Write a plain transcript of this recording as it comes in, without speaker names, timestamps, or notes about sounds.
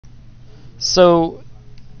So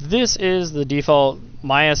this is the default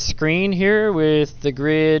Maya screen here with the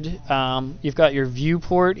grid. You've got your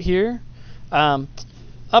viewport here.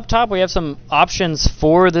 Up top we have some options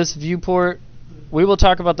for this viewport. We will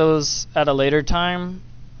talk about those at a later time.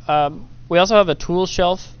 We also have a tool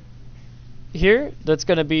shelf here that's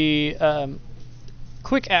going to be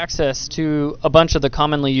quick access to a bunch of the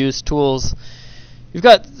commonly used tools. You've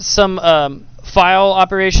got some file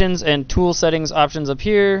operations and tool settings options up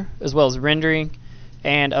here, as well as rendering.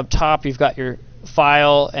 And up top you've got your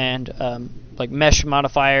file and like mesh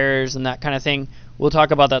modifiers and that kind of thing. We'll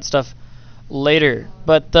talk about that stuff later.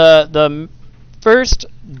 But the first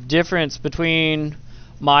difference between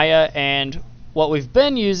Maya and what we've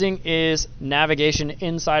been using is navigation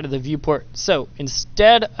inside of the viewport. So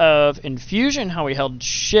instead of in Fusion how we held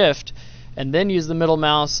shift and then use the middle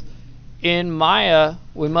mouse, in Maya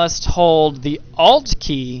we must hold the Alt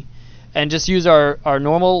key and just use our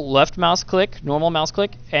normal left mouse click,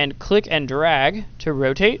 and click and drag to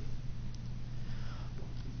rotate.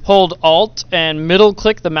 Hold Alt and middle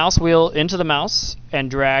click the mouse wheel into the mouse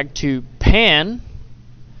and drag to pan.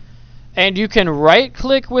 And you can right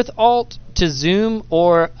click with Alt to zoom,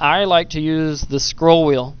 or I like to use the scroll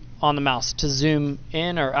wheel on the mouse to zoom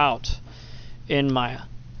in or out in Maya.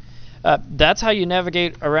 That's how you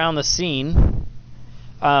navigate around the scene.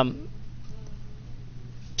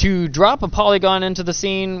 To drop a polygon into the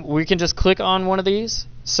scene, we can just click on one of these.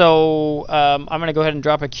 So I'm going to go ahead and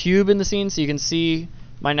drop a cube in the scene so you can see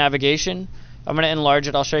my navigation. I'm going to enlarge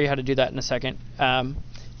it. I'll show you how to do that in a second.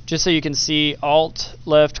 Just so you can see Alt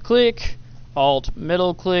left click, Alt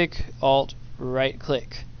middle click, Alt right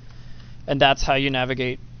click. And that's how you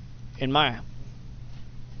navigate in Maya.